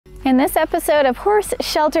In this episode of Horse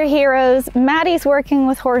Shelter Heroes, Maddie's working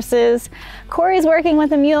with horses, Corey's working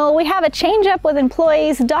with a mule, we have a change up with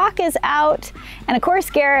employees, Doc is out, and of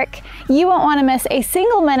course Garrick. You won't want to miss a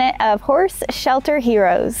single minute of Horse Shelter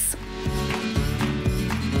Heroes.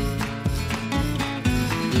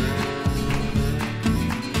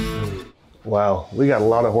 Wow, we got a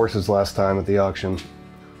lot of horses last time at the auction.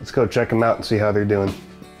 Let's go check them out and see how they're doing.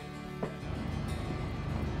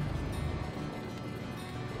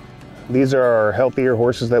 These are our healthier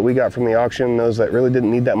horses that we got from the auction, those that really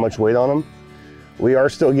didn't need that much weight on them. We are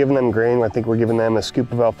still giving them grain. I think we're giving them a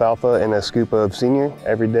scoop of alfalfa and a scoop of senior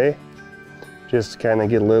every day, just to kind of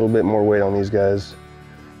get a little bit more weight on these guys.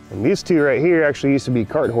 And these two right here actually used to be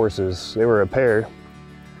cart horses. They were a pair.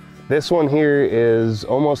 This one here is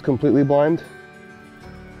almost completely blind.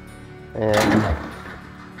 And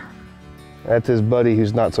that's his buddy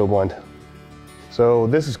who's not so blind. So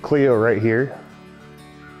this is Cleo right here.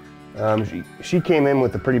 She came in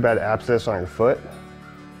with a pretty bad abscess on her foot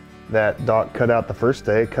that Doc cut out the first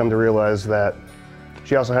day. Come to realize that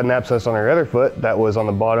she also had an abscess on her other foot that was on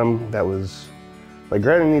the bottom, that was like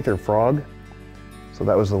right underneath her frog. So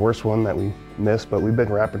that was the worst one that we missed, but we've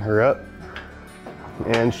been wrapping her up.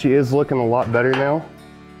 And she is looking a lot better now,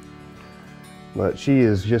 but she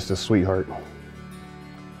is just a sweetheart.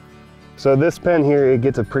 So this pen here, it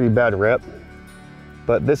gets a pretty bad rep.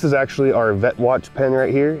 But this is actually our vet watch pen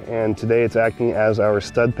right here, and today it's acting as our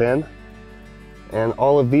stud pen. And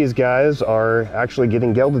all of these guys are actually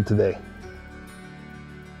getting gelded today.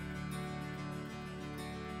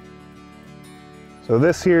 So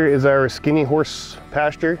this here is our skinny horse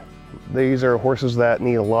pasture. These are horses that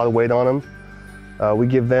need a lot of weight on them. We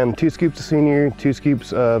give them 2 scoops of senior, 2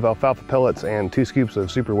 scoops of alfalfa pellets, and 2 scoops of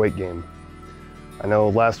super weight gain. I know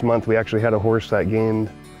last month we actually had a horse that gained,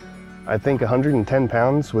 I think, 110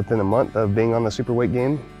 pounds within a month of being on the super weight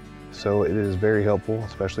gain. So it is very helpful,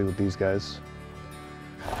 especially with these guys.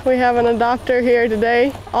 We have an adopter here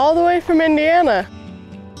today, all the way from Indiana.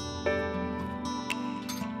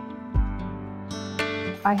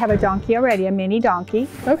 I have a donkey already, a mini donkey.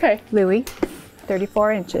 Okay. Louis,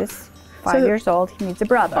 34 inches, 5 years old. He needs a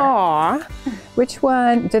brother. Aww. Which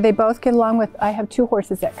one, do they both get along with? I have 2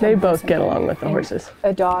 horses that come. They both get along with the horses.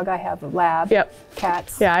 A dog, I have a lab. Yep.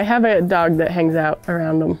 Cats. Yeah, I have a dog that hangs out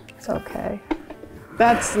around them. It's okay.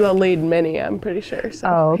 That's the lead mini, I'm pretty sure. So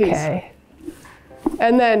oh, okay.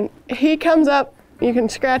 And then he comes up, you can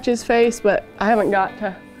scratch his face, but I haven't got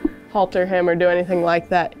to halter him or do anything like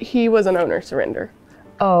that. He was an owner surrender.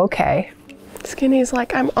 Oh, okay. Skinny's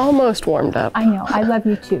like, I'm almost warmed up. I know, I love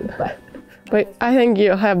you too, but I think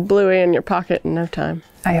you'll have Bluey in your pocket in no time.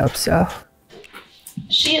 I hope so.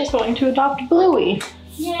 She is going to adopt Bluey.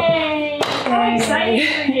 Yay! How exciting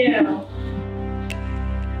for you!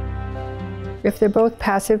 If they're both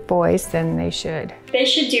passive boys, then they should. They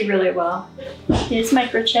should do really well. Here's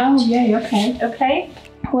microchip. Oh, yay, okay. Okay.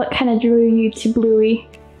 What kind of drew you to Bluey?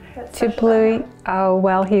 To Bluey? Oh,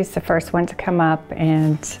 well, he's the first one to come up,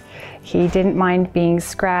 and he didn't mind being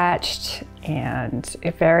scratched, and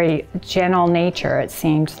a very gentle nature, it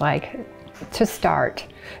seemed like, to start.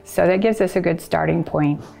 So that gives us a good starting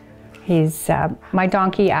point. He's, my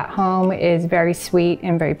donkey at home is very sweet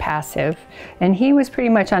and very passive, and he was pretty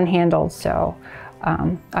much unhandled, so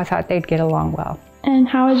I thought they'd get along well. And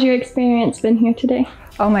how has your experience been here today?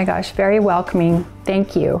 Oh my gosh, very welcoming.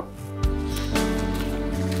 Thank you.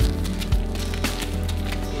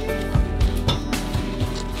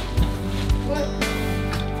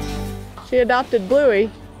 She adopted Bluey.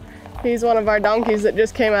 He's one of our donkeys that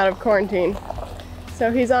just came out of quarantine. So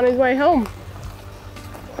he's on his way home.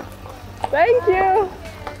 Thank you.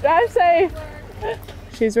 Drive safe.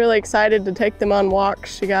 She's really excited to take them on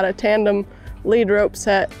walks. She got a tandem lead rope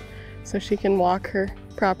set so she can walk her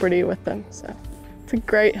property with them. So it's a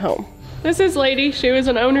great home. This is Lady. She was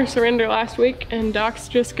an owner surrender last week, and Doc's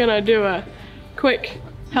just gonna do a quick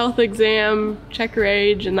health exam, check her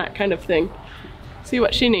age and that kind of thing. See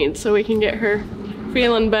what she needs so we can get her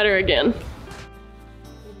feeling better again.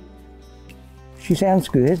 She sounds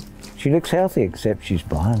good. She looks healthy, except she's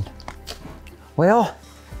blind. Well,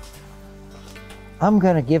 I'm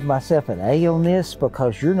gonna give myself an A on this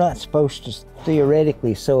because you're not supposed to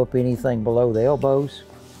theoretically sew up anything below the elbows.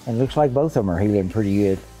 And looks like both of them are healing pretty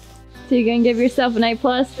good. So you're gonna give yourself an A+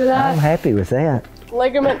 for that? I'm happy with that.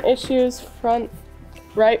 Ligament issues,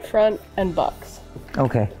 right front, and bucks.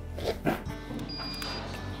 Okay.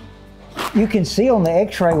 You can see on the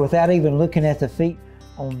x-ray without even looking at the feet.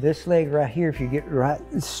 On this leg right here, if you get right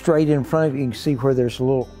straight in front of you, you can see where there's a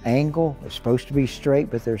little angle. It's supposed to be straight,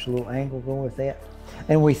 but there's a little angle going with that.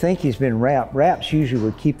 And we think he's been wrapped. Wraps usually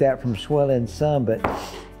would keep that from swelling some, but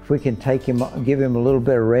we can take him, give him a little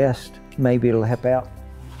bit of rest, maybe it'll help out.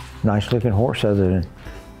 Nice looking horse, other than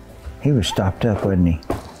he was stopped up, wasn't he?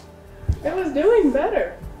 It was doing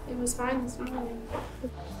better. It was fine this morning.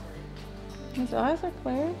 His eyes are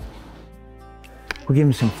clear. We'll give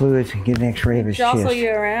him some fluids and get an x-ray of his Jostle chest. you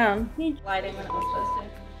around. He lighting when it was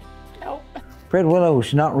supposed to. Nope. Red Willow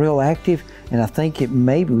is not real active, and I think we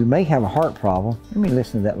may have a heart problem. Let me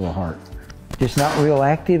listen to that little heart. Just not real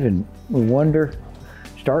active, and we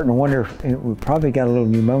starting to wonder if we probably got a little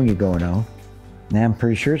pneumonia going on. Now I'm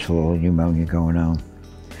pretty sure it's a little pneumonia going on.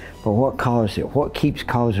 But what caused it? What keeps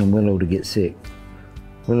causing Willow to get sick?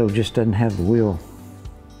 Willow just doesn't have the will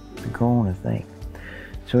to go on, I think.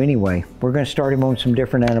 So anyway, we're going to start him on some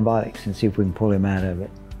different antibiotics and see if we can pull him out of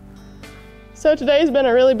it. So today's been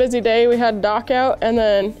a really busy day. We had Doc out, and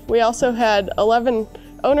then we also had 11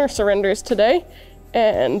 owner surrenders today.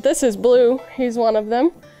 And this is Blue. He's one of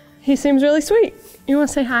them. He seems really sweet. You want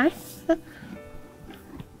to say hi?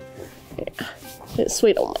 Yeah, he's a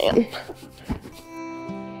sweet old man.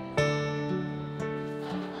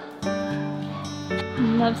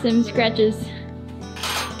 Loves them scratches.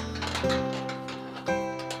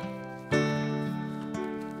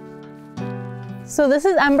 So this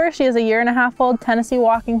is Ember. She is a 1.5-year-old Tennessee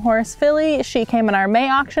walking horse filly. She came in our May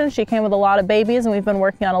auction. She came with a lot of babies, and we've been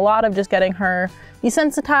working on a lot of just getting her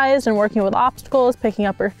desensitized and working with obstacles, picking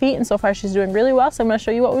up her feet, and so far she's doing really well. So I'm going to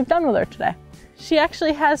show you what we've done with her today. She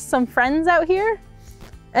actually has some friends out here,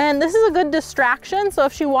 and this is a good distraction. So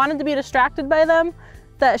if she wanted to be distracted by them,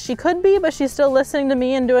 that she could be, but she's still listening to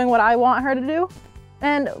me and doing what I want her to do.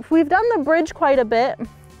 And we've done the bridge quite a bit.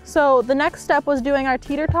 So the next step was doing our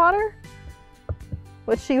teeter-totter,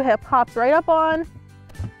 which she hops right up on.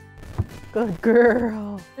 Good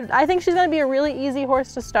girl. I think she's gonna be a really easy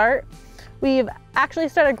horse to start. We've actually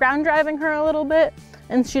started ground driving her a little bit,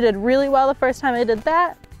 and she did really well the first time I did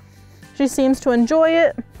that. She seems to enjoy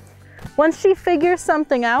it. Once she figures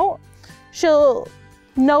something out, she'll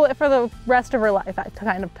know it for the rest of her life, that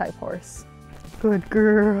kind of type horse. Good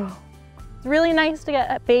girl. It's really nice to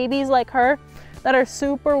get babies like her that are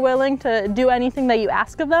super willing to do anything that you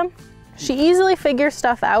ask of them. She easily figures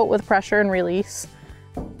stuff out with pressure and release.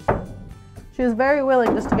 She was very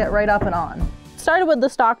willing just to get right up and on. Started with the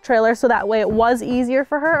stock trailer so that way it was easier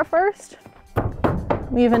for her at first.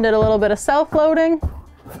 We even did a little bit of self-loading.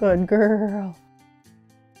 Good girl.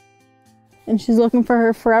 And she's looking for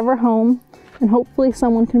her forever home. And hopefully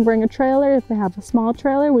someone can bring a trailer. If they have a small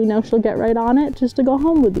trailer, we know she'll get right on it just to go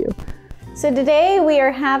home with you. So today we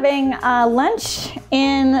are having lunch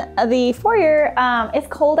in the foyer. It's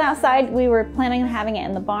cold outside. We were planning on having it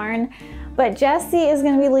in the barn, but Jessie is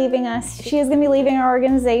going to be leaving us. She is going to be leaving our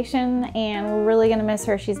organization, and we're really going to miss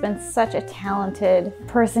her. She's been such a talented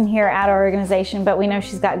person here at our organization, but we know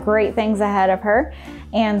she's got great things ahead of her.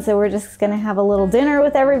 And so we're just going to have a little dinner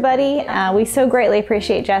with everybody. We so greatly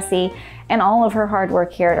appreciate Jessie and all of her hard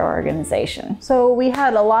work here at our organization. So we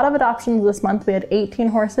had a lot of adoptions this month. We had 18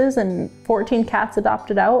 horses and 14 cats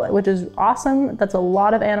adopted out, which is awesome. That's a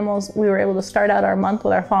lot of animals. We were able to start out our month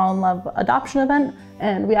with our Fall in Love adoption event,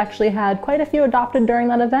 and we actually had quite a few adopted during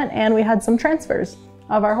that event, and we had some transfers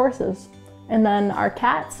of our horses. And then our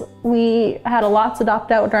cats, we had a lots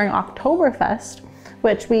adopt out during Oktoberfest,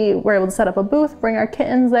 which we were able to set up a booth, bring our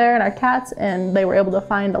kittens there and our cats, and they were able to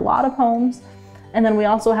find a lot of homes. And then we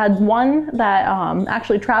also had one that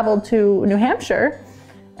actually traveled to New Hampshire,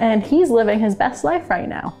 and he's living his best life right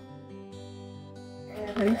now.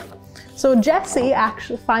 So Jessie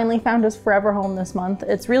actually finally found his forever home this month.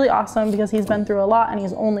 It's really awesome because he's been through a lot and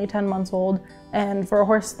he's only 10 months old. And for a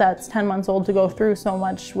horse that's 10 months old to go through so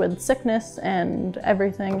much with sickness and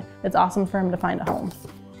everything, it's awesome for him to find a home.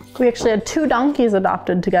 We actually had 2 donkeys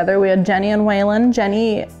adopted together. We had Jenny and Waylon.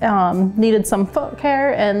 Jenny needed some foot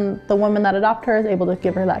care, and the woman that adopted her is able to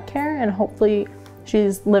give her that care, and hopefully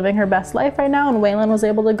she's living her best life right now, and Waylon was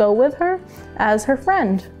able to go with her as her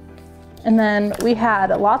friend. And then we had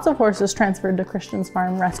lots of horses transferred to Christian's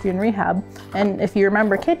Farm Rescue and Rehab. And if you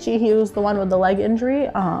remember Kitschy, he was the one with the leg injury.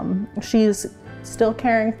 She's still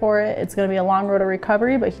caring for it. It's gonna be a long road to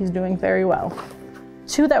recovery, but he's doing very well.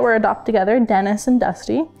 2 that were adopted together, Dennis and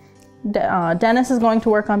Dusty. Dennis is going to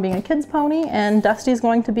work on being a kid's pony, and Dusty is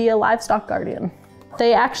going to be a livestock guardian.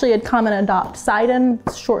 They actually had come and adopt Sidon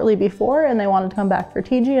shortly before, and they wanted to come back for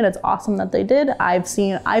TG, and it's awesome that they did. I've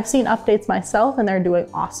seen updates myself, and they're doing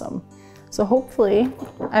awesome. So hopefully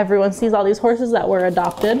everyone sees all these horses that were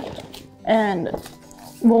adopted and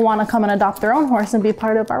will want to come and adopt their own horse and be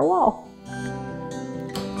part of our wall.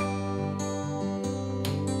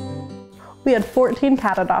 We had 14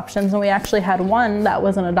 cat adoptions, and we actually had one that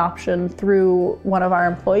was an adoption through one of our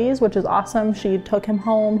employees, which is awesome. She took him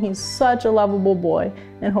home. He's such a lovable boy,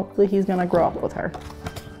 and hopefully he's gonna grow up with her.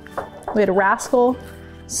 We had a Rascal,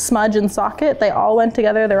 Smudge, and Socket. They all went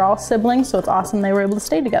together. They're all siblings, so it's awesome they were able to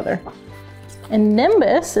stay together. And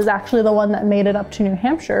Nimbus is actually the one that made it up to New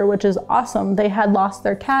Hampshire, which is awesome. They had lost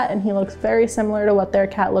their cat, and he looks very similar to what their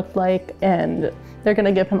cat looked like, and they're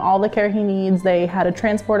gonna give him all the care he needs. They had a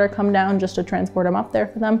transporter come down just to transport him up there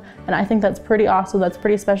for them. And I think that's pretty awesome. That's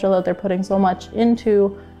pretty special that they're putting so much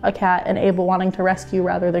into a cat and able wanting to rescue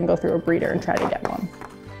rather than go through a breeder and try to get one.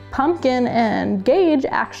 Pumpkin and Gage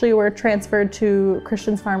actually were transferred to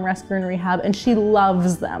Christian's Farm Rescue and Rehab, and she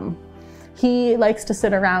loves them. He likes to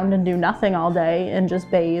sit around and do nothing all day and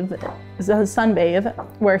just bathe, sunbathe,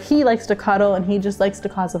 where he likes to cuddle and he just likes to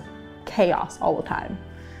cause chaos all the time.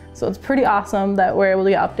 So it's pretty awesome that we're able to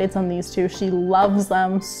get updates on these two. She loves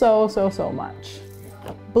them so, so, so much.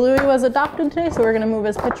 Bluey was adopted today, so we're gonna move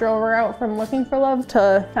his picture over out from looking for love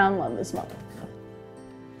to found love this month.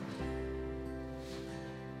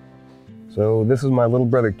 So this is my little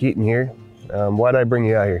brother Keaton here. Why'd I bring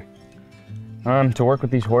you out here? To work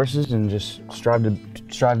with these horses and just strive to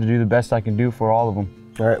do the best I can do for all of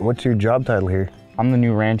them. All right, what's your job title here? I'm the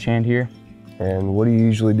new ranch hand here. And what do you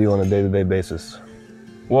usually do on a day-to-day basis?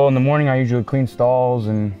 Well, in the morning I usually clean stalls,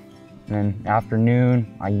 and then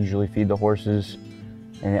afternoon I usually feed the horses.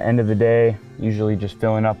 And at the end of the day, usually just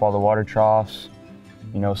filling up all the water troughs,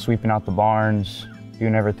 you know, sweeping out the barns,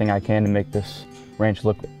 doing everything I can to make this ranch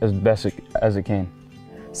look as best as it can.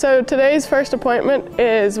 So today's first appointment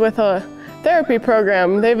is with a therapy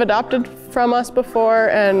program. They've adopted from us before,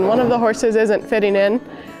 and one of the horses isn't fitting in.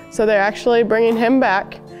 So they're actually bringing him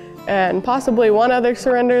back, and possibly one other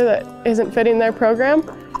surrender that isn't fitting their program.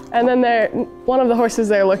 And then one of the horses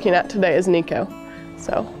they're looking at today is Nico.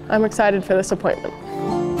 So I'm excited for this appointment.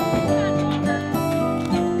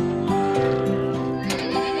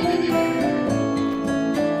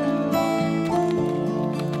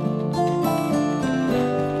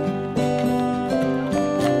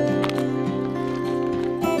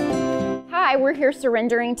 Hi, we're here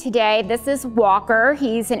surrendering today. This is Walker.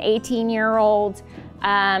 He's an 18-year-old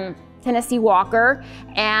Tennessee Walker,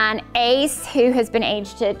 and Ace, who has been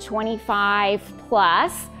aged at 25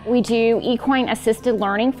 plus. We do equine assisted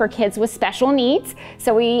learning for kids with special needs,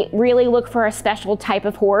 so we really look for a special type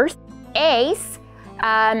of horse. Ace,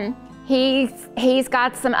 he's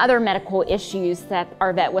got some other medical issues that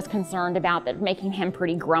our vet was concerned about that are making him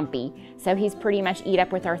pretty grumpy. So he's pretty much eat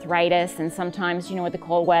up with arthritis, and sometimes, you know, with the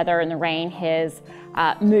cold weather and the rain, his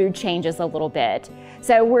mood changes a little bit.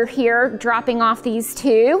 So we're here dropping off these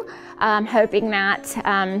two, hoping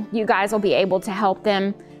that you guys will be able to help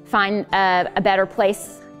them find a better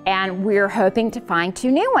place, and we're hoping to find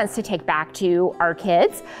 2 new ones to take back to our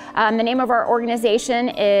kids. The name of our organization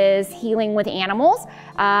is Healing with Animals.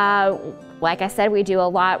 Like I said, we do a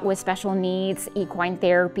lot with special needs, equine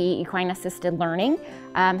therapy, equine assisted learning.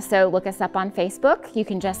 So look us up on Facebook. You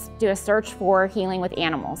can just do a search for Healing with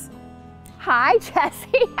Animals. Hi, Jessie.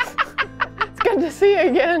 It's good to see you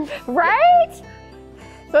again. Right?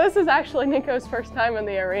 So this is actually Nico's first time in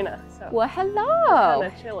the arena. So well, hello. We're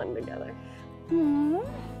kind of chilling together.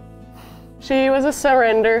 She was a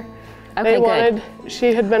surrender. Okay,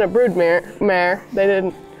 she had been a brood mare. They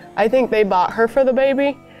didn't, I think they bought her for the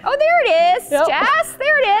baby. Oh, there it is, Yep. Jess,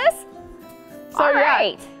 there it is. So All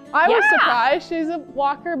right. I was surprised. She's a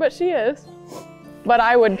walker, but she is. But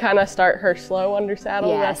I would kind of start her slow under saddle.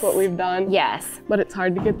 Yes. That's what we've done. Yes. But it's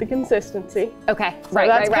hard to get the consistency. Okay, So right,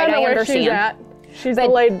 that's right, kind of I where understand. she's at. She's the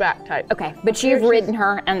laid back type. Okay, but you've ridden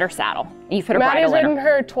her under saddle. You put a Maddie's bridle in ridden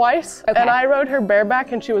her twice, Okay. and I rode her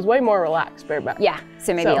bareback, and she was way more relaxed bareback. Yeah,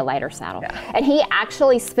 so maybe a lighter saddle. Yeah. And he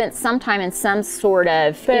actually spent some time in some sort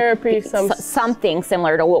of Therapy, something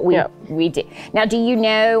similar to what we did. Now, do you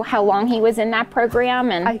know how long he was in that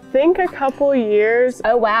program? And I think a couple years.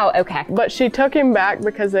 Oh wow, okay. But she took him back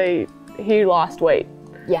because he lost weight.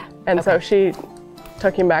 Yeah. And so she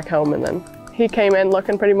took him back home, and then he came in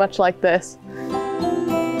looking pretty much like this.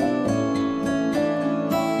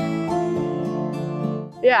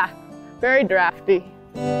 Yeah, very drafty.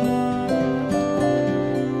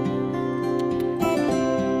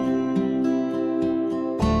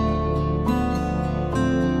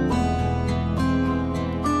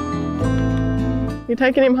 You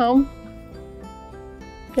taking him home?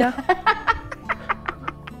 Yeah.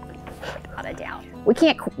 Without a doubt. We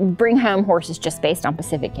can't bring home horses just based on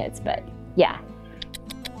Pacific kids, but yeah.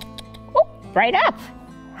 Oh, right up.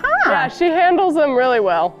 Huh. Yeah, she handles them really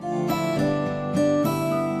well.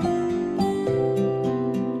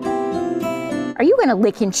 Are you gonna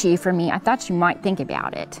lick and chew for me? I thought you might think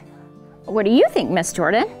about it. What do you think, Miss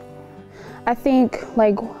Jordan? I think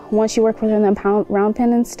like once you work within the round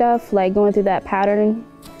pen and stuff, like going through that pattern,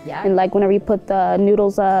 and like whenever you put the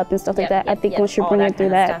noodles up and stuff like that, I think once you bring her through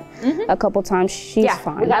that a couple times, she's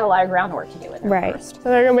fine. We got a lot of groundwork to do with her first. So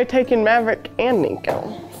they're gonna be taking Maverick and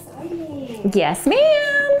Nico. Yes,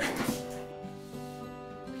 ma'am.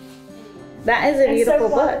 That is a beautiful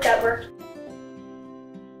book.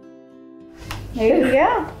 There you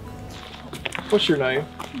go. What's your name?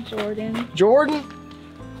 Jordan. Jordan?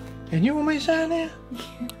 And you want me to sign that?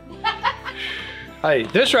 Hey,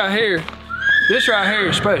 this right here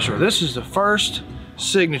is special. This is the first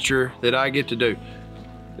signature that I get to do.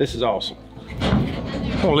 This is awesome.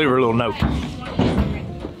 I'm gonna leave her a little note.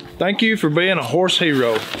 Thank you for being a horse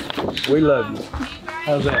hero. We love you.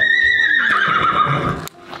 How's that?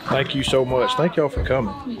 Thank you so much. Thank y'all for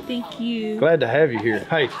coming. Thank you. Glad to have you here.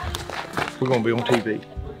 Hey, we're gonna be on TV.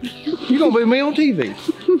 You're gonna be me on TV.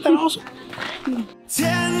 That's awesome.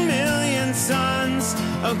 10 million suns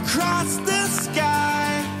across the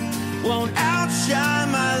sky won't outshine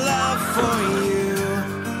my love for you.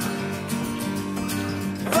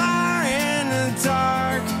 Fire in the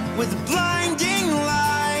dark with a blinding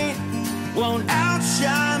light won't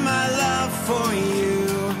outshine my love for you.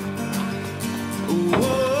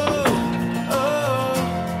 Whoa, oh,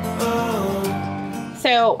 oh.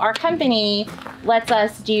 So our company lets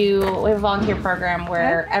us do, we have a volunteer program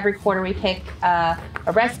where every quarter we pick a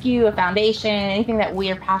rescue, a foundation, anything that we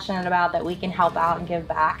are passionate about that we can help out and give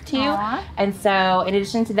back to. And so in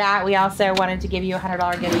addition to that, we also wanted to give you a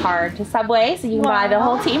 $100 gift card to Subway so you can buy the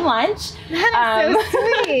whole team lunch. That is so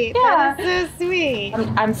sweet. Yeah. That is so sweet.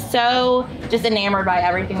 I'm so just enamored by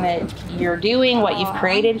everything that you're doing, what you've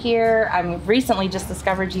created here. I've recently just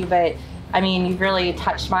discovered you, but I mean, you've really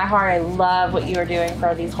touched my heart. I love what you are doing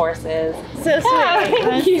for these horses. So sweet.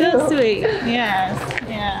 That's so sweet. Yes.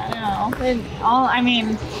 Yeah. No. And I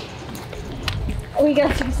mean, we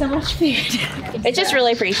got through so much food. It's just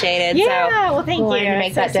really appreciated. Yeah. So Well, thank you. to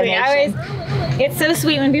make that Sweet. donation. It's so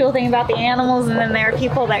sweet when people think about the animals, and then there are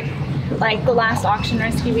people that, like the last auction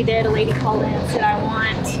rescue we did, a lady called in and said, "I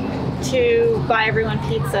want to buy everyone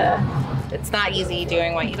pizza." It's not easy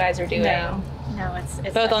doing what you guys are doing. No, it's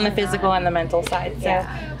both on the physical and the mental side. So.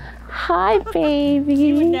 Yeah. Hi, baby.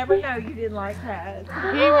 You would never know you didn't like that.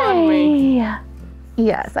 Hi.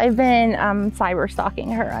 Yes, I've been cyber stalking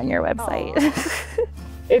her on your website.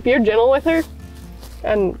 If you're gentle with her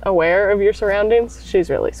and aware of your surroundings, she's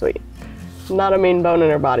really sweet. Not a mean bone in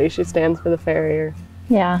her body. She stands for the farrier.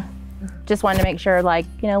 Yeah. Just wanted to make sure, like,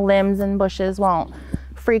 you know, limbs and bushes won't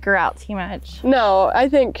freak her out too much. No, I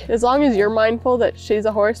think as long as you're mindful that she's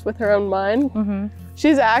a horse with her own mind,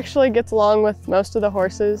 she's actually gets along with most of the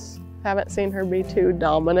horses. Haven't seen her be too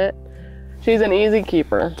dominant. She's an easy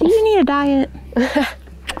keeper. Do you need a diet?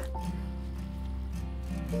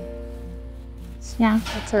 Yeah.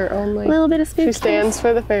 That's her only. A little bit of spook. She stands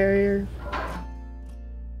for the farrier.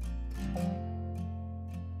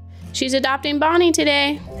 She's adopting Bonnie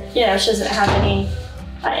today. Yeah, she doesn't have any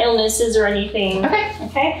illnesses or anything.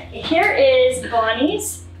 Okay. Here is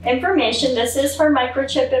Bonnie's information. This is her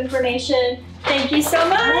microchip information. Thank you so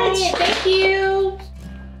much. Right, thank you.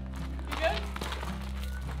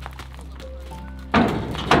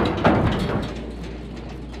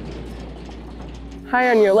 High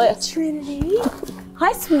on your list. Trinity.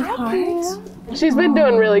 Hi, sweetheart. She's been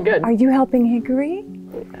doing really good. Are you helping Hickory?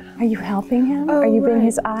 Are you helping him? Are you being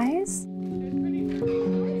his eyes?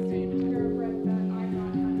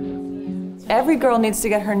 Every girl needs to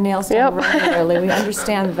get her nails done regularly. We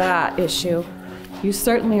understand that issue. You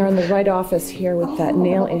certainly are in the right office here with that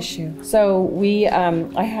nail issue. So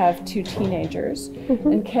I have two teenagers,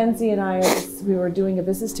 and Kenzie and we were doing a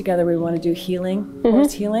business together. We want to do healing,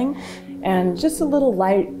 horse healing, and just a little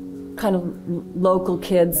light kind of local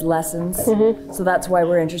kids lessons. So that's why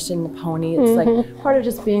we're interested in the pony. It's like part of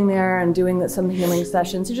just being there and doing some healing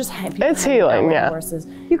sessions. You just it's healing, yeah. Horses.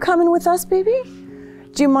 You coming with us, baby?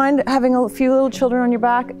 Do you mind having a few little children on your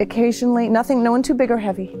back occasionally? Nothing, no one too big or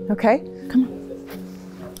heavy, okay? Come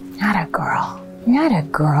on. Not a girl. Not a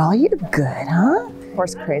girl. You're good, huh?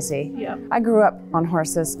 Horse crazy. Yeah. I grew up on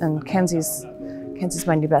horses, and Kenzie's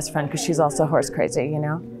my new best friend because she's also horse crazy, you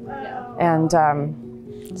know? Yeah. And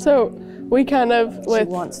so we kind of, with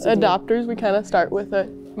adopters, we kind of start with a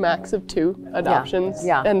max of 2 adoptions and see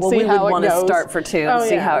how it goes. We would want to start for 2 and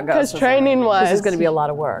see how it goes. Because training-wise, this is going to be a lot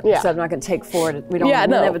of work. So I'm not going to take 4. We don't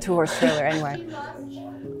have a 2-horse trailer anyway.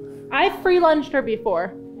 I free lunged her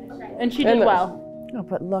before, and she did well. Oh,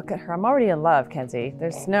 but look at her. I'm already in love, Kenzie.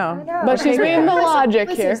 There's no. But she's being the logic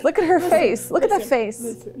here. Look at her face. Look at that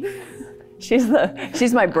face.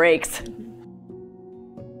 She's my brakes.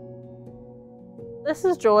 This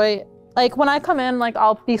is Joy. Like when I come in, like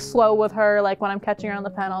I'll be slow with her. Like when I'm catching her on the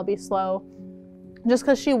pen, I'll be slow. Just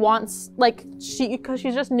because she wants, because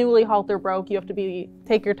she's just newly halter broke, you have to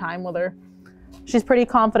take your time with her. She's pretty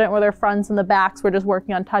confident with her fronts and the backs. We're just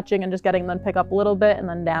working on touching and just getting them to pick up a little bit and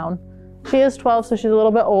then down. She is 12, so she's a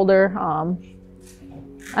little bit older.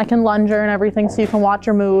 I can lunge her and everything so you can watch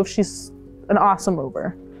her move. She's an awesome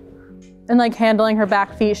mover. And like handling her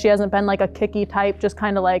back feet, she hasn't been like a kicky type, just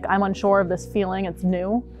kind of like, I'm unsure of this feeling, it's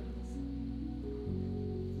new.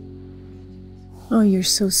 Oh, you're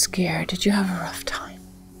so scared. Did you have a rough time?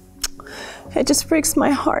 It just breaks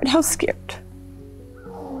my heart. How scared.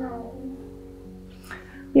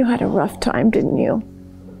 You had a rough time, didn't you?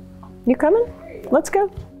 You coming? Let's go.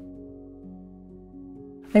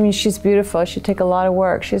 I mean, she's beautiful. She'd take a lot of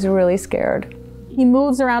work. She's really scared. He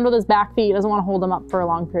moves around with his back feet. He doesn't want to hold them up for a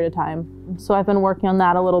long period of time. So I've been working on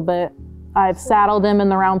that a little bit. I've saddled him in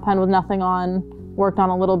the round pen with nothing on, worked on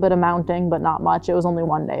a little bit of mounting, but not much. It was only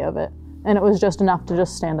one day of it. And it was just enough to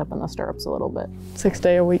just stand up in the stirrups a little bit.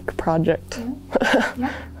 6-day-a-week project.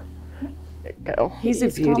 Yeah. Go. He's a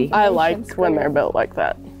beauty. I like when they're built like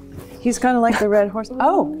that. He's kind of like the red horse.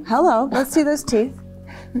 Oh, hello. Let's see those teeth.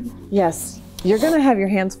 Yes. You're going to have your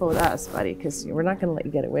hands full with us, buddy, because we're not going to let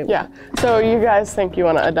you get away with it. Yeah. So you guys think you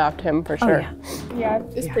want to adopt him for sure? Oh, Yeah,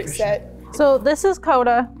 it's pretty set. So this is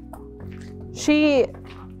Coda. She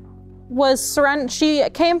was surrendered. She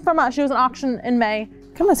came from she was an auction in May.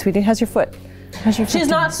 Come on, sweetie. How's your foot? She's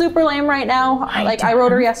not super lame right now. I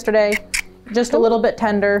rode her yesterday. Just a little bit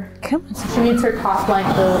tender. Come on. She needs her top length.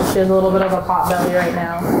 She has a little bit of a pot belly right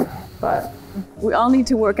now. But we all need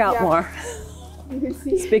to work out more. You can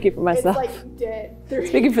see. Speaking for myself. It's like dead.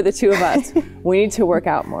 Speaking for the two of us, we need to work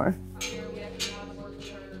out more.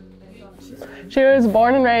 She was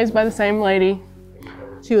born and raised by the same lady.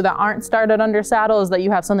 Two that aren't started under saddle is that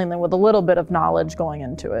you have something with a little bit of knowledge going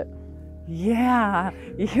into it. Yeah,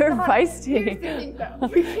 you're feisty.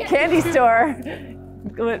 Candy store.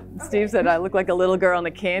 What Steve said, I look like a little girl in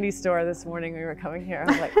a candy store this morning when we were coming here.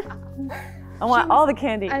 I was like, I want all the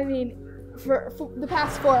candy. I mean, for the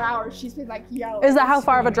past 4 hours, she's been like yelling. Is that how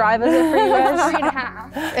far of a drive is it for you guys?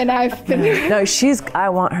 3.5. And I've been. No, I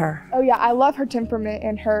want her. Oh yeah, I love her temperament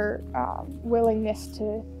and her willingness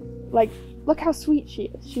to, look how sweet she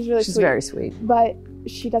is. She's really sweet. She's very sweet. But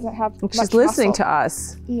she doesn't have much She's listening muscle. to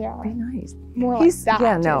us. Yeah. Very nice. More like that.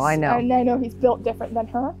 Yeah, no, I know. And I know he's built different than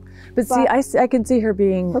her. But see, I can see her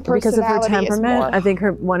being, because of her personality is temperament, more- I think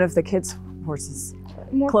one of the kids' horses,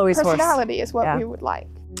 More Chloe's horse. personality is what Yeah. we would like.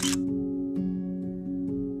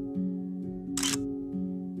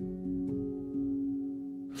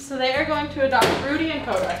 So they are going to adopt Rudy and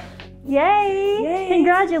Coda. Yay! Yay.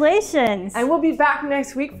 Congratulations! And we'll be back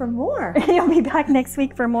next week for more. You'll be back next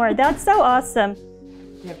week for more. That's so awesome.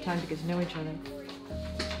 We have time to get to know each other.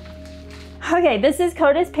 Okay, this is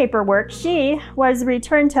Coda's paperwork. She was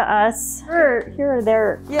returned to us. Here are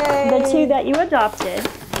the two that you adopted.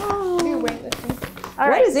 Oh. All What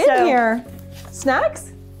right, is in here?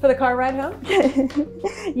 Snacks for the car ride home?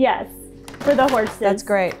 Yes, for the horses. That's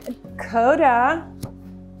great. Coda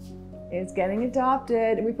is getting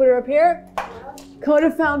adopted. And we put her up here.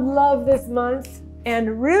 Coda found love this month.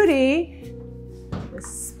 And Rudy, the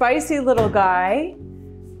spicy little guy,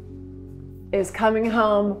 is coming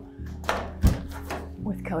home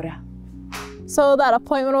with Coda. So that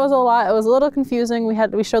appointment was a lot. It was a little confusing.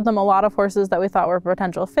 We showed them a lot of horses that we thought were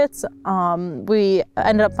potential fits. We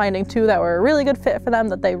ended up finding two that were a really good fit for them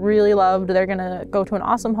that they really loved. They're gonna go to an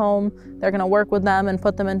awesome home. They're gonna work with them and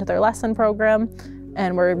put them into their lesson program.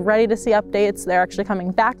 And we're ready to see updates. They're actually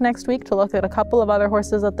coming back next week to look at a couple of other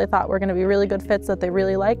horses that they thought were gonna be really good fits that they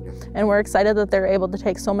really like. And we're excited that they're able to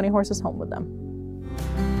take so many horses home with them.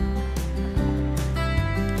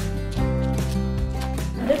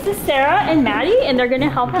 This is Sarah and Maddie, and they're going to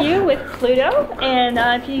help you with Pluto. And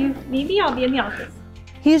if you need me, I'll be in the office.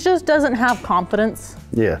 He just doesn't have confidence.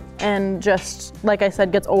 Yeah. And just, like I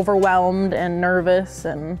said, gets overwhelmed and nervous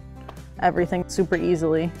and everything super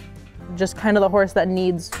easily. Just kind of the horse that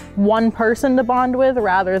needs one person to bond with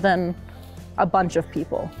rather than a bunch of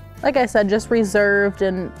people. Like I said, just reserved,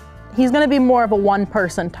 and he's going to be more of a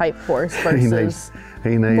one-person type horse versus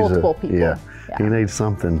he needs multiple people. Yeah, he needs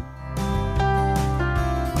something.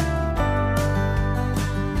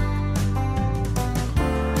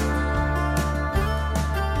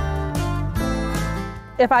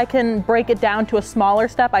 If I can break it down to a smaller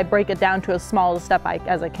step, I break it down to as small a step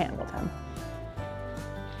as I can with him.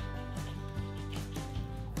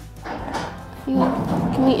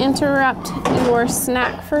 Can we interrupt your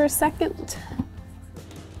snack for a second?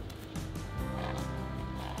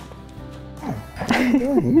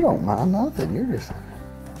 You don't mind nothing. You're just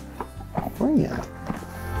a friend.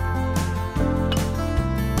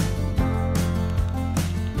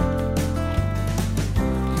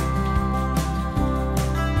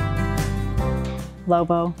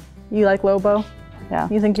 Lobo. You like Lobo? Yeah.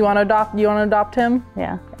 You think you want to adopt him?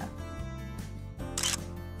 Yeah.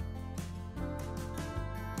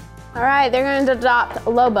 All right, they're going to adopt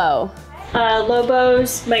Lobo.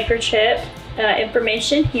 Lobo's microchip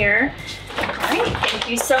information here. All right, thank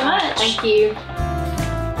you so much. Thank you.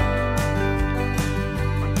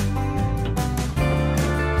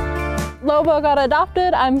 Lobo got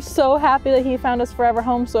adopted. I'm so happy that he found his forever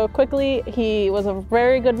home so quickly. He was a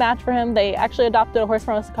very good match for him. They actually adopted a horse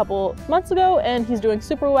from us a couple months ago and he's doing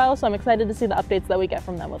super well, so I'm excited to see the updates that we get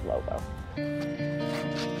from them with Lobo.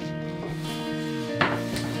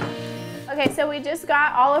 Okay, so we just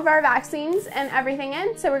got all of our vaccines and everything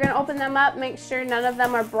in, so we're gonna open them up, make sure none of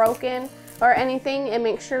them are broken or anything, and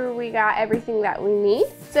make sure we got everything that we need.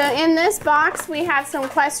 So in this box, we have some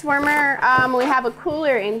Quest warmer, we have a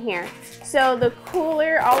cooler in here. So the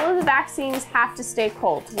cooler, all of the vaccines have to stay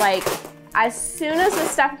cold. Like, as soon as the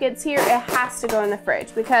stuff gets here, it has to go in the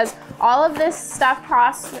fridge because all of this stuff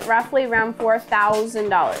costs roughly around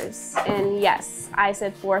 $4,000. And yes, I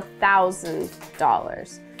said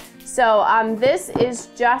 $4,000. So this is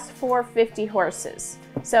just for 50 horses.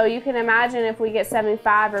 So you can imagine if we get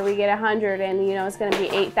 75 or we get 100 and you know it's gonna be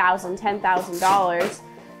 $8,000, $10,000.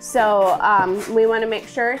 So we wanna make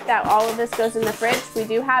sure that all of this goes in the fridge. We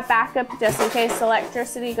do have backup just in case the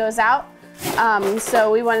electricity goes out. So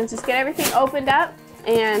we wanna just get everything opened up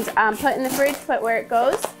and put in the fridge, put where it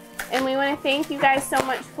goes. And we wanna thank you guys so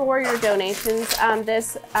much for your donations.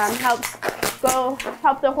 This helps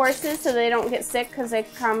help the horses so they don't get sick because they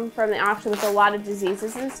come from the auction with a lot of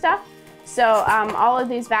diseases and stuff. So all of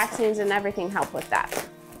these vaccines and everything help with that.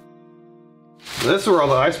 This is where all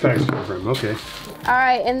the ice packs come from, okay. All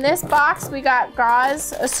right, in this box we got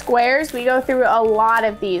gauze squares. We go through a lot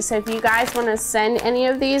of these. So if you guys want to send any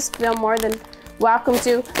of these, feel more than welcome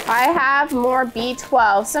to. I have more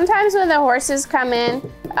B12. Sometimes when the horses come in,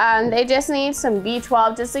 they just need some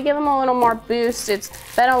B12 just to give them a little more boost. It's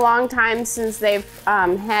been a long time since they've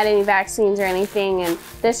had any vaccines or anything, and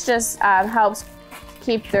this just helps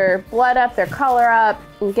keep their blood up, their color up,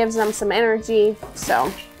 and gives them some energy.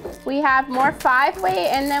 So we have more 5-way,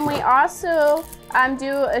 and then we also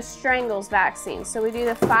do a strangles vaccine. So we do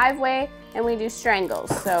the 5-way and we do strangles.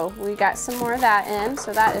 So we got some more of that in,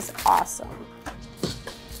 so that is awesome.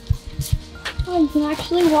 Oh, you can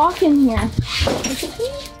actually walk in here.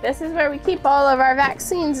 This is where we keep all of our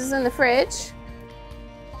vaccines, is in the fridge.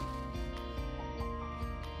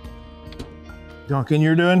 Duncan,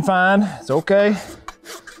 you're doing fine. It's okay.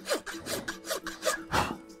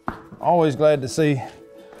 Always glad to see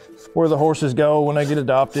where the horses go when they get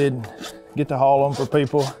adopted, get to haul them for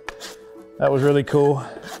people. That was really cool.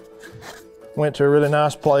 Went to a really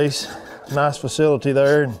nice place, nice facility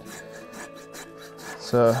there. And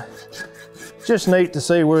so just neat to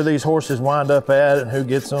see where these horses wind up at and who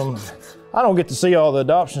gets them. I don't get to see all the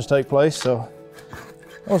adoptions take place, so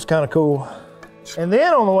that was kind of cool. And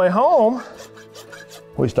then on the way home,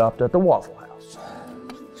 we stopped at the Waffle House.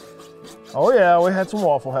 Oh yeah, we had some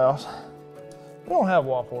Waffle House. We don't have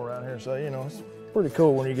waffle around here, so you know, it's pretty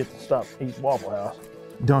cool when you get to stop and eat Waffle House.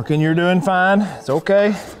 Duncan, you're doing fine. It's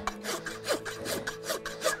okay.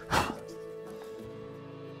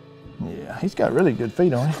 Yeah, he's got really good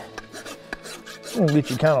feet on him. I'm gonna get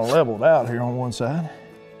you kind of leveled out here on one side.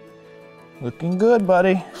 Looking good,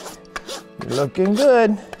 buddy. You're looking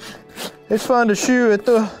good. It's fun to shoe at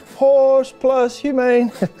the Horse Plus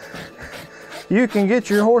Humane. You can get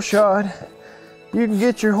your horse shod. You can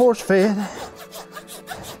get your horse fed.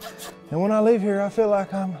 And when I leave here, I feel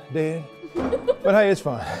like I'm dead. But hey, it's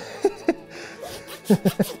fun.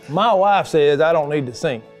 My wife says I don't need to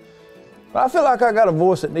sing. But I feel like I got a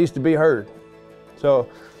voice that needs to be heard. So,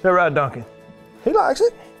 is that right, Duncan? He likes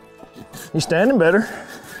it. He's standing better.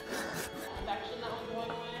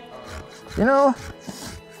 You know,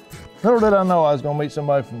 little did I know I was gonna meet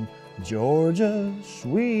somebody from Georgia,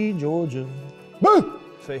 sweet Georgia. Boo!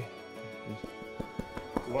 See?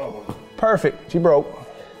 Perfect. She broke.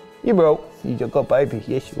 You broke. You took up, baby.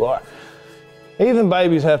 Yes, you are. Even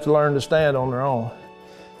babies have to learn to stand on their own.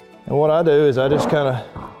 And what I do is I just kind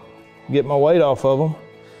of get my weight off of them.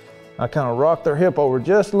 I kind of rock their hip over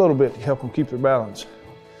just a little bit to help them keep their balance.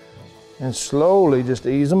 And slowly just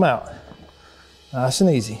ease them out. Nice and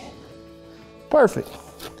easy. Perfect.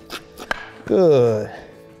 Good.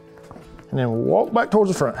 And then walk back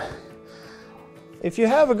towards the front. If you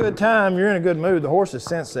have a good time, you're in a good mood, the horses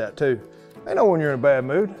sense that too. They know when you're in a bad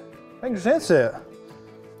mood. They can sense that.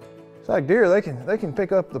 It's like deer, they can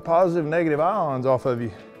pick up the positive and negative ions off of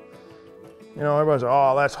you. You know, everybody's like,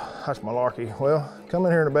 oh, that's malarkey. Well, come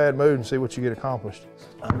in here in a bad mood and see what you get accomplished.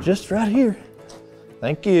 I'm just right here.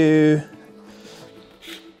 Thank you.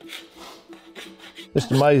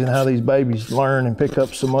 Just amazing how these babies learn and pick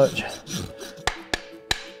up so much.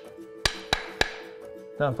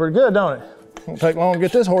 Sounds pretty good, don't it? Won't take long to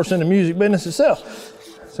get this horse in the music business itself.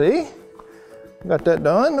 See? Got that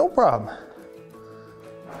done, no problem.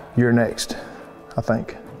 You're next, I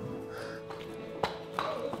think.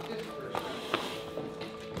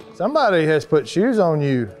 Somebody has put shoes on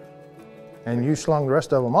you and you slung the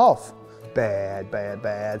rest of them off. Bad, bad,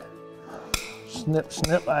 bad. Snip,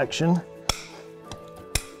 snip action.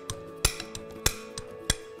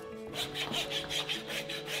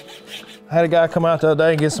 I had a guy come out the other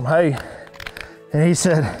day and get some hay, and he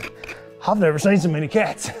said, I've never seen so many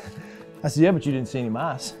cats. I said, yeah, but you didn't see any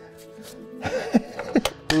mice.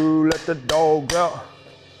 Ooh, let the dog out.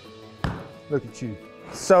 Look at you.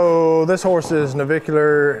 So this horse is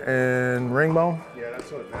navicular and ring bone? Yeah, that's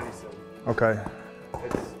what Maddie said. Okay.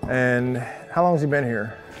 And how long has he been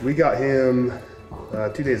here? We got him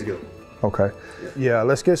 2 days ago. Okay. Yeah,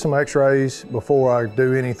 let's get some x-rays before I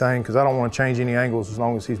do anything because I don't want to change any angles as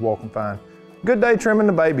long as he's walking fine. Good day trimming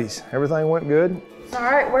the babies. Everything went good. All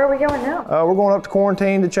right, where are we going now? We're going up to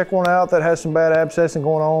quarantine to check one out that has some bad abscessing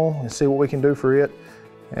going on and see what we can do for it.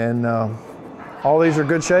 And all these are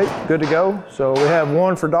good shape, good to go. So we have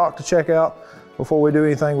one for Doc to check out before we do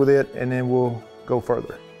anything with it, and then we'll go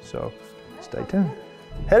further. So stay tuned.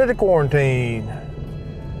 Headed to quarantine.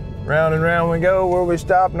 Round and round we go, where we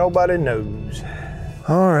stop, nobody knows.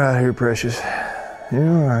 All right here, precious. You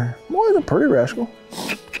all right? Boy, he's a pretty rascal.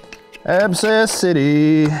 Abscess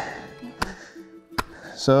City.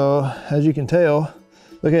 So, as you can tell,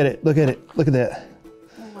 look at it, look at it, look at that.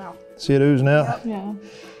 Oh, wow. See it oozing out? Yeah.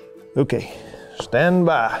 Okay, stand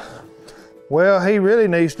by. Well, he really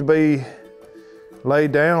needs to be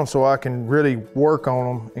laid down so I can really work on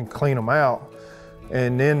him and clean him out,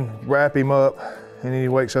 and then wrap him up, and then he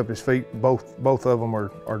wakes up, his feet, both of them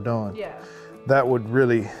are done. Yeah. That would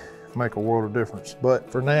really make a world of difference. But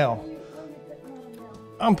for now,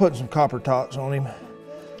 I'm putting some copper tox on him.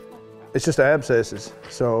 It's just abscesses.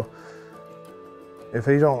 So if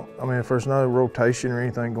he don't, if there's no rotation or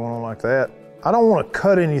anything going on like that, I don't want to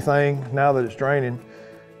cut anything now that it's draining.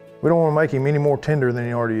 We don't want to make him any more tender than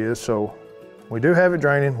he already is. So we do have it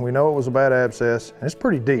draining. We know it was a bad abscess. It's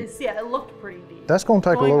pretty deep. Yeah, it looked pretty deep. That's going to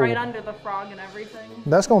take a little. Right under the frog and everything.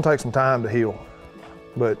 That's going to take some time to heal,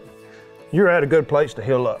 but you're at a good place to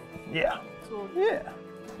heal up. Yeah. Cool. Yeah.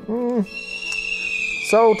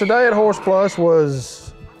 So today at Horse Plus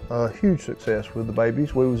was a huge success with the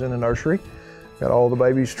babies. We was in the nursery, got all the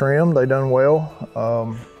babies trimmed. They done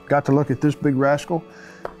well. Got to look at this big rascal.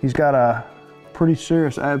 He's got a pretty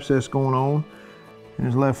serious abscess going on in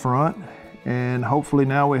his left front, and hopefully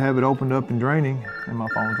now we have it opened up and draining. And my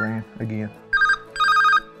phone's ringing again.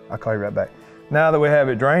 I'll call you right back. Now that we have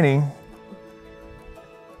it draining,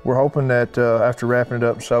 we're hoping that after wrapping it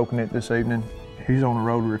up and soaking it this evening, he's on the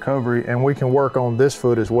road to recovery, and we can work on this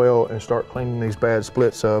foot as well and start cleaning these bad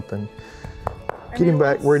splits up and get him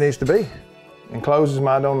back where he needs to be. And closes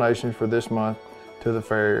my donation for this month to the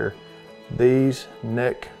farrier. These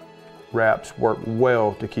neck wraps work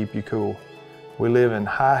well to keep you cool. We live in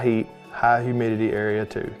high heat, high humidity area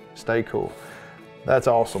too. Stay cool. That's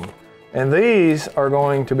awesome. And these are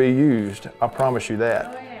going to be used, I promise you that.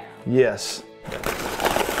 Oh, yeah. Yes.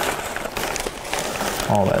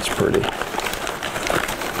 Oh, that's pretty.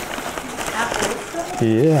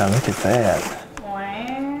 Yeah, look at that.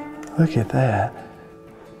 Wow. Look at that.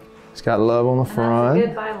 It's got love on the front. That's a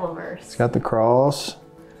good Bible verse. It's got the cross.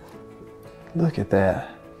 Look at that.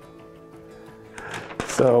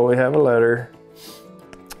 So we have a letter.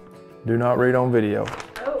 Do not read on video.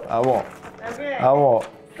 Oh. I won't. Okay. I won't.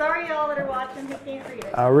 Sorry y'all that are watching who can't read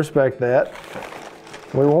it. I respect that.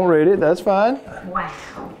 We won't read it, that's fine. Wow.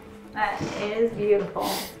 That is beautiful.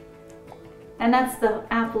 And that's the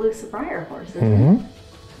Appaloosa Briar horse, isn't it?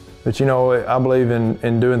 But you know, I believe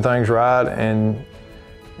in doing things right and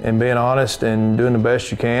being honest and doing the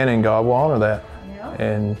best you can, and God will honor that. Yep.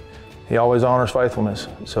 And He always honors faithfulness.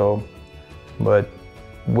 So, but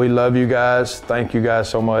we love you guys. Thank you guys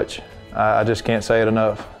so much. I just can't say it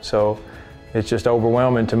enough. So it's just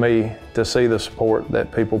overwhelming to me to see the support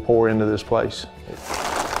that people pour into this place.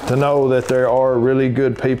 To know that there are really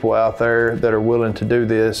good people out there that are willing to do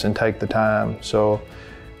this and take the time. So,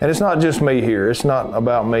 and it's not just me here. It's not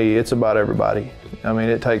about me. It's about everybody. I mean,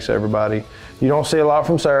 it takes everybody. You don't see a lot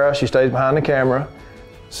from Sarah. She stays behind the camera.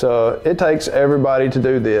 So it takes everybody to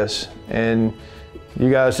do this. And You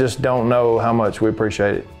guys just don't know how much we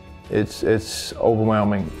appreciate it. It's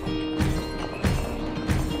overwhelming.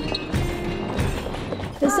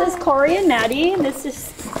 This is Corey and Maddie. This is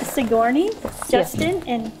Sigourney, Justin,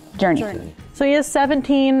 and Journey. So he is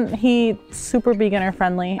 17. He's super beginner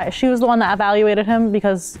friendly. She was the one that evaluated him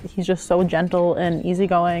because he's just so gentle and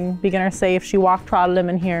easygoing, beginner safe. She walk trotted him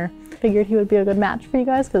in here. Figured he would be a good match for you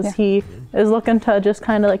guys because he is looking to just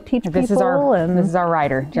kind of like teach people. This is our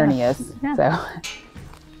rider, Journey is. So.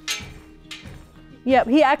 Yep,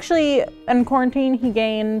 he actually, in quarantine, he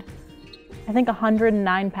gained, I think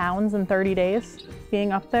 109 pounds in 30 days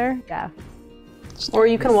being up there. Yeah. Or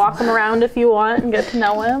you can walk him around if you want and get to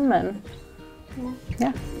know him, and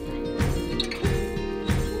yeah.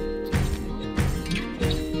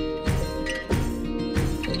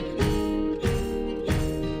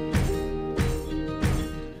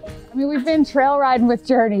 I mean, we've been trail riding with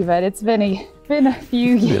Journey, but it's been a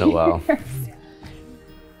few years. It's been a while.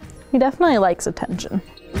 He definitely likes attention.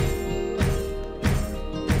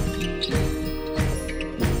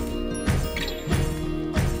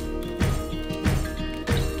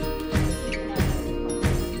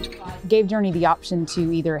 Gave Journey the option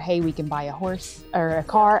to either, hey, we can buy a horse or a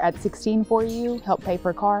car at 16 for you, help pay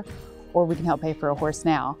for a car, or we can help pay for a horse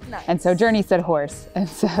now. Nice. And so Journey said horse. And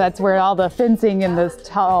so that's where all the fencing and the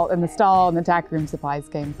stall and the tack room supplies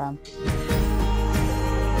came from.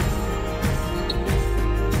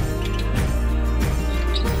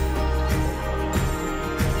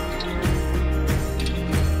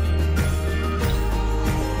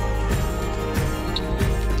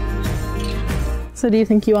 So do you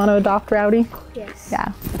think you want to adopt Rowdy? Yes.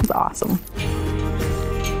 Yeah, it's awesome.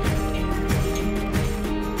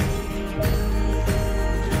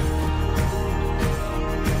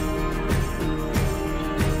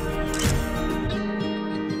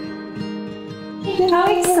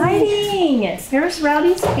 How exciting! Here's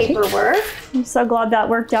Rowdy's paperwork. I'm so glad that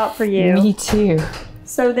worked out for you. Me too.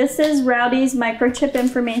 So this is Rowdy's microchip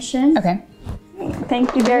information. Okay.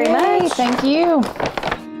 Thank you very much. Thank you.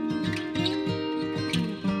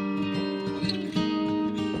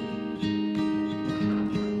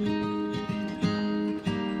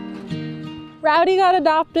 Rowdy got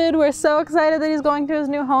adopted. We're so excited that he's going to his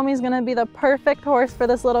new home. He's gonna be the perfect horse for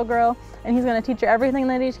this little girl, and he's gonna teach her everything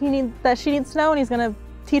that she needs to know, and he's gonna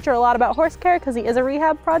teach her a lot about horse care because he is a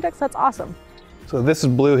rehab project, so that's awesome. So this is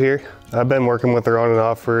Blue here. I've been working with her on and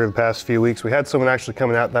off for the past few weeks. We had someone actually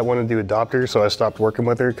coming out that wanted to adopt her, so I stopped working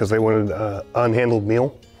with her because they wanted an unhandled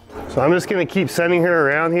mule. So I'm just gonna keep sending her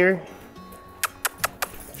around here.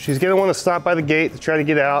 She's gonna wanna stop by the gate to try to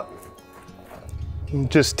get out.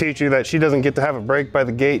 Just teach her that she doesn't get to have a break by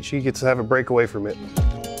the gate, she gets to have a break away from it.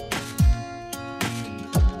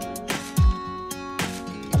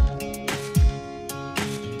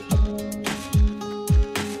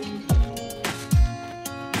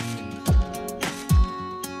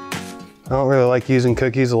 I don't really like using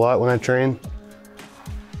cookies a lot when I train,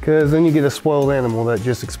 because then you get a spoiled animal that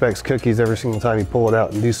just expects cookies every single time you pull it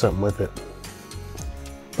out and do something with it.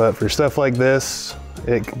 But for stuff like this,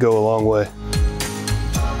 it can go a long way.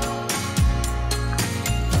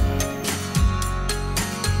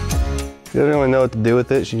 She doesn't really know what to do with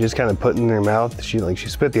it. She just kind of put it in her mouth. She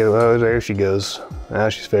spit the other way. Oh, there she goes. Now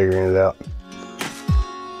she's figuring it out.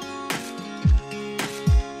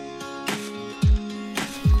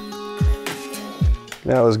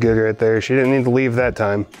 That was good right there. She didn't need to leave that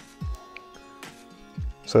time.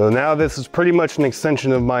 So now this is pretty much an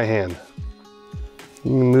extension of my hand.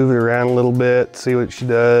 You can move it around a little bit, see what she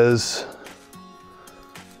does.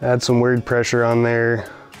 Add some weird pressure on there.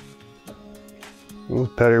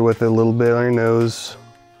 Pet her with it a little bit on her nose.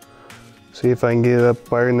 See if I can get it up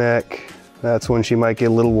by her neck. That's when she might get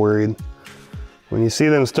a little worried. When you see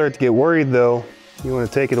them start to get worried though, you want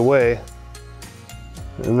to take it away.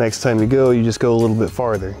 And the next time you go, you just go a little bit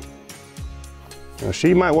farther. Now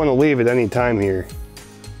she might want to leave at any time here.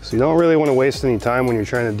 So you don't really want to waste any time when you're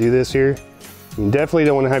trying to do this here. You definitely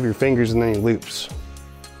don't want to have your fingers in any loops.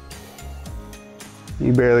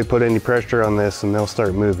 You barely put any pressure on this and they'll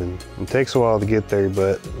start moving. It takes a while to get there,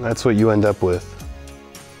 but that's what you end up with.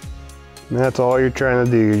 And that's all you're trying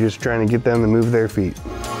to do. You're just trying to get them to move their feet.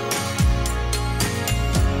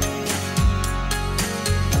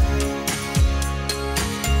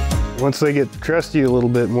 Once they get to trust you a little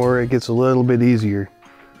bit more, it gets a little bit easier.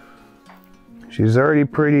 She's already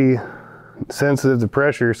pretty sensitive to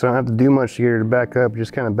pressure, so I don't have to do much to get her to back up.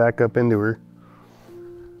 Just kind of back up into her.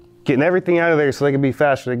 Getting everything out of there so they can be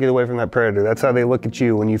faster to get away from that predator. That's how they look at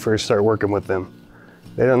you when you first start working with them.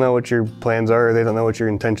 They don't know what your plans are, they don't know what your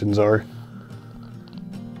intentions are.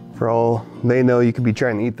 For all they know, you could be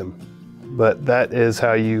trying to eat them. but that is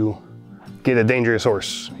how you get a dangerous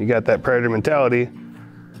horse. You got that predator mentality.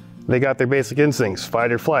 They got their basic instincts,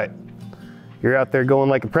 fight or flight. You're out there going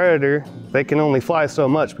like a predator, they can only fly so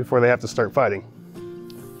much before they have to start fighting.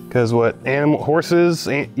 Because what horses,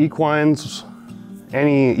 equines,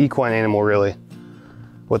 any equine animal really,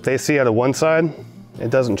 what they see out of one side, it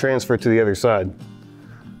doesn't transfer to the other side.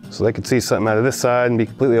 So they could see something out of this side and be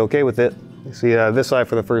completely okay with it. They see it out of this side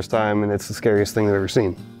for the first time and it's the scariest thing they've ever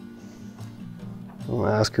seen. I'll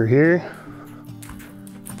ask her here.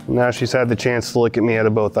 Now she's had the chance to look at me out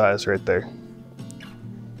of both eyes right there.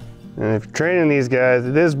 And if you're training these guys,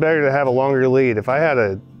 it is better to have a longer lead. If I had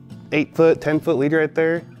a 8-foot, 10-foot lead right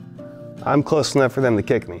there, I'm close enough for them to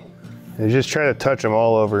kick me. And just try to touch them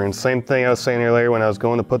all over. And same thing I was saying earlier when I was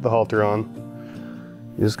going to put the halter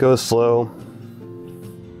on. You just go slow.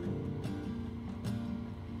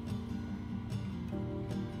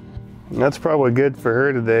 And that's probably good for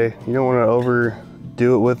her today. You don't want to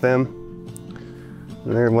overdo it with them.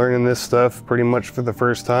 And they're learning this stuff pretty much for the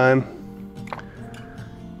first time.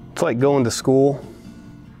 It's like going to school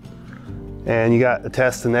and you got a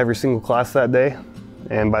test in every single class that day.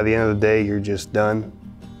 And by the end of the day, you're just done.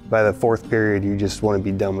 By the 4th period, you just want to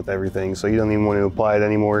be done with everything. So you don't even want to apply it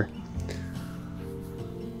anymore.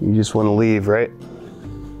 You just want to leave, right?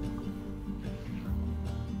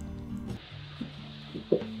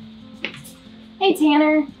 Hey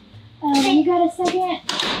Tanner, you got a second?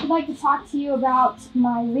 I'd like to talk to you about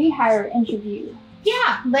my rehire interview.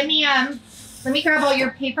 Yeah, let me grab all your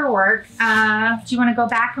paperwork. Do you want to go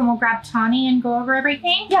back and we'll grab Tawny and go over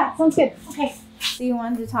everything? Yeah, sounds good. Okay. So you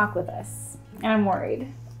wanted to talk with us. I'm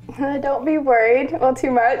worried. Don't be worried. Well, too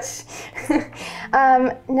much.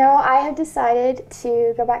 No, I have decided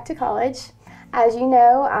to go back to college. As you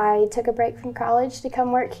know, I took a break from college to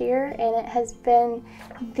come work here, and it has been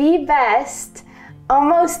the best,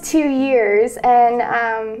 almost 2 years, and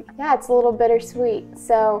yeah, it's a little bittersweet.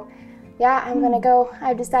 So yeah,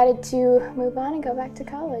 I've decided to move on and go back to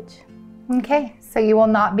college. Okay, so you will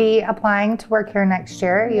not be applying to work here next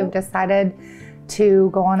year. Nope. You've decided to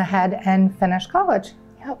go on ahead and finish college.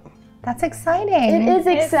 Yep. That's exciting. It is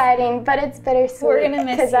exciting, but it's bittersweet. We're gonna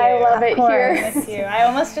miss you. Because I love it here. Of course, miss you. I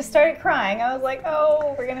almost just started crying. I was like,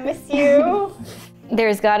 oh, we're gonna miss you.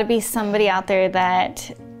 There's got to be somebody out there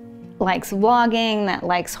that likes vlogging, that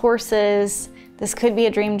likes horses. This could be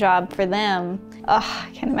a dream job for them. Oh,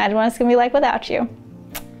 I can't imagine what it's gonna be like without you.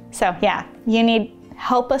 So yeah, you need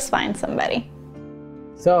help us find somebody.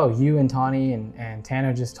 So you and Tawny and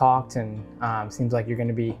Tanner just talked, and seems like you're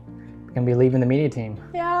gonna be leaving the media team.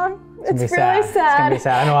 Yeah, it's really sad. It's gonna be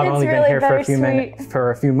sad. I know I've only been here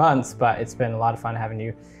for a few months, but it's been a lot of fun having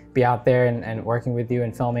you be out there and working with you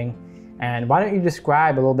and filming. And why don't you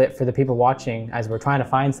describe a little bit for the people watching, as we're trying to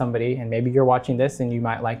find somebody, and maybe you're watching this and you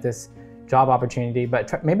might like this job opportunity,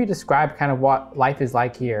 but maybe describe kind of what life is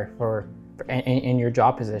like here in your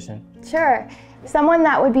job position. Sure. Someone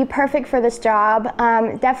that would be perfect for this job,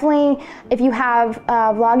 definitely if you have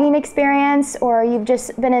vlogging experience or you've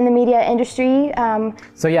just been in the media industry.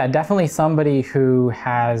 So yeah, definitely somebody who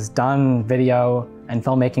has done video and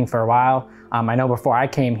filmmaking for a while. I know before I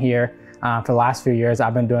came here, for the last few years,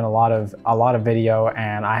 I've been doing a lot of video,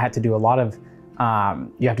 and I had to do a lot of,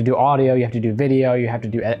 you have to do audio, you have to do video, you have to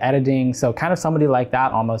do editing. So kind of somebody like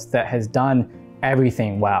that almost that has done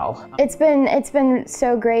everything well. It's been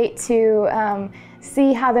so great to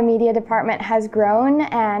see how the media department has grown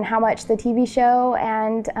and how much the TV show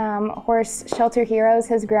and Horse Shelter Heroes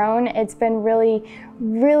has grown. It's been really,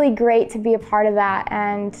 really great to be a part of that.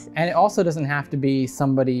 And it also doesn't have to be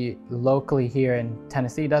somebody locally here in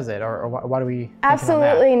Tennessee, does it? Or what are we?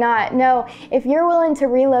 Absolutely not. No, if you're willing to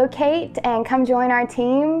relocate and come join our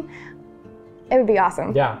team, it would be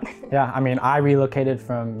awesome. Yeah. I mean, I relocated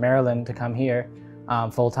from Maryland to come here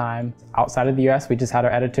full-time outside of the US. We just had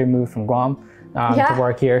our editor move from Guam to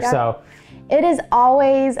work here. Yeah. So it is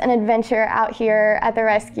always an adventure out here at the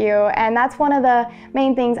rescue, and that's one of the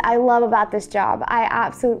main things I love about this job. I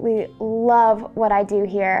absolutely love what I do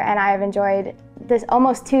here, and I have enjoyed this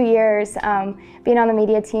almost 2 years being on the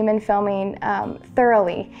media team and filming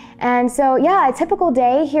thoroughly. And so yeah, a typical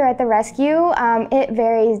day here at the rescue, it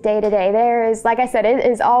varies day to day. There is, like I said, it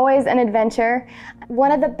is always an adventure.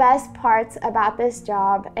 One of the best parts about this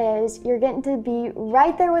job is you're getting to be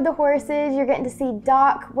right there with the horses. You're getting to see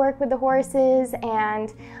Doc work with the horses,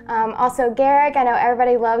 and also Garrick. I know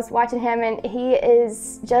everybody loves watching him, and he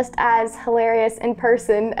is just as hilarious in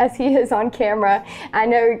person as he is on camera. I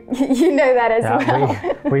know you know that as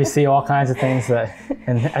well. we see all kinds of things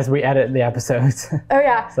as we edit the episodes. Oh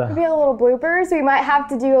yeah, So. maybe a little bloopers. We might have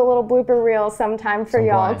to do a little blooper reel sometime for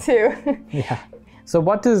y'all too. Yeah. So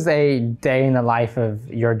what does a day in the life of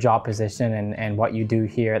your job position and what you do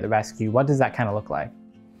here at the rescue, what does that kind of look like?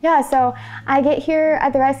 Yeah, so I get here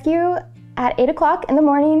at the rescue at 8 o'clock in the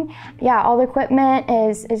morning. Yeah, all the equipment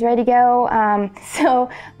is ready to go.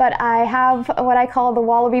 But I have what I call the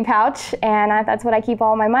wallaby pouch, and that's what I keep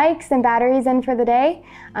all my mics and batteries in for the day.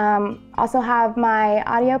 Also have my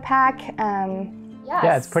audio pack.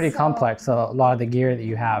 Yeah, it's pretty complex, so a lot of the gear that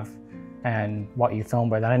you have and what you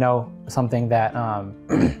film with. And I know something that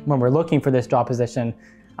when we're looking for this job position,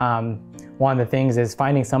 one of the things is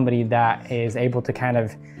finding somebody that is able to kind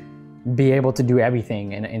of be able to do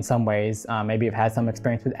everything in some ways. Maybe have had some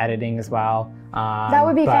experience with editing as well. That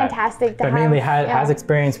would be fantastic to have. But mainly has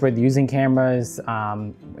experience with using cameras,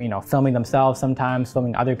 you know, filming themselves sometimes,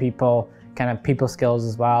 filming other people, kind of people skills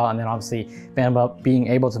as well. And then obviously being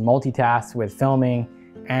able to multitask with filming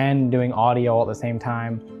and doing audio all at the same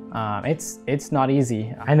time. It's not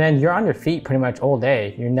easy. And then you're on your feet pretty much all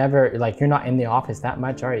day. You're never, like, you're not in the office that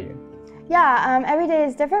much, are you? Yeah, every day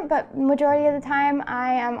is different, but majority of the time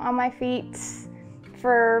I am on my feet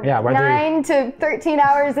for 9 to 13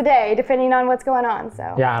 hours a day, depending on what's going on.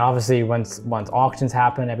 So yeah, and obviously once auctions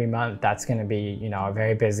happen every month, that's going to be, you know, a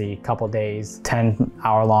very busy couple days,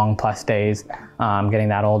 10-hour-long plus days, getting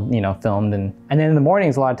that all, you know, filmed. And then in the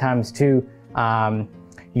mornings, a lot of times too,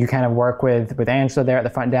 you kind of work with Angela there at the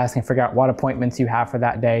front desk and figure out what appointments you have for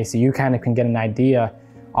that day, so you kind of can get an idea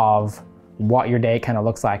of what your day kind of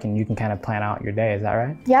looks like, and you can kind of plan out your day. Is that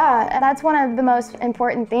right? Yeah, that's one of the most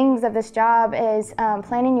important things of this job is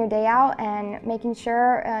planning your day out and making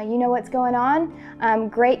sure you know what's going on.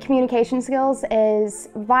 Great communication skills is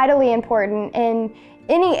vitally important in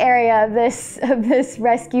any area of this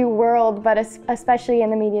rescue world, but especially in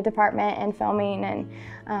the media department and filming,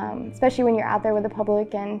 and especially when you're out there with the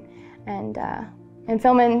public and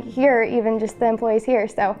filming here, even just the employees here.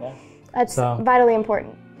 So that's vitally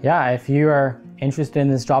important. Yeah, if you are interested in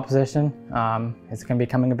this job position, it's going to be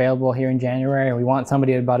coming available here in January. We want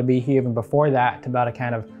somebody about to be here even before that to about to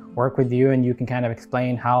kind of work with you, and you can kind of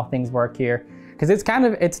explain how things work here, because it's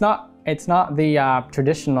not the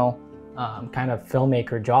traditional kind of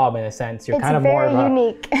filmmaker job in a sense. You're kind of more of a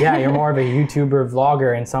unique. Yeah, you're more of a YouTuber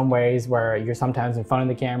vlogger in some ways, where you're sometimes in front of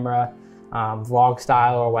the camera, vlog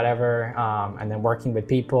style or whatever, and then working with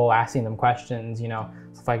people, asking them questions, you know,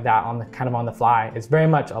 stuff like that on the fly. It's very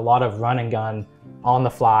much a lot of run and gun on the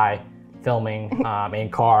fly filming in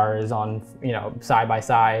cars, on, you know, side by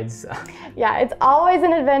sides. Yeah, it's always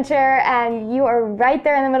an adventure, and you are right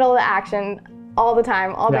there in the middle of the action all the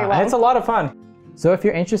time, all day long. And it's a lot of fun. So if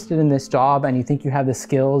you're interested in this job and you think you have the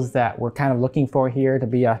skills that we're kind of looking for here to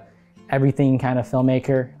be a everything kind of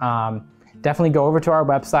filmmaker, definitely go over to our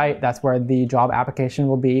website. That's where the job application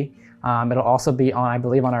will be. It'll also be on, I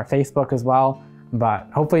believe, on our Facebook as well. But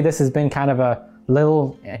hopefully this has been kind of a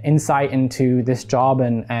little insight into this job,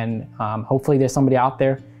 and hopefully there's somebody out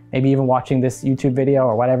there, maybe even watching this YouTube video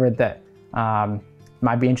or whatever, that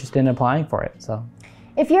might be interested in applying for it. So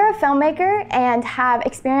if you're a filmmaker and have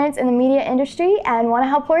experience in the media industry and want to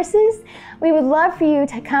help horses, we would love for you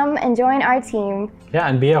to come and join our team. Yeah,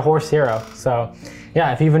 and be a horse hero. So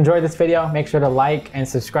yeah, if you've enjoyed this video, make sure to like and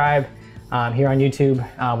subscribe here on YouTube.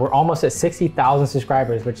 We're almost at 60,000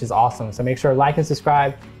 subscribers, which is awesome. So make sure to like and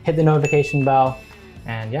subscribe, hit the notification bell,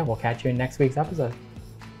 and yeah, we'll catch you in next week's episode.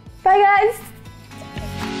 Bye guys.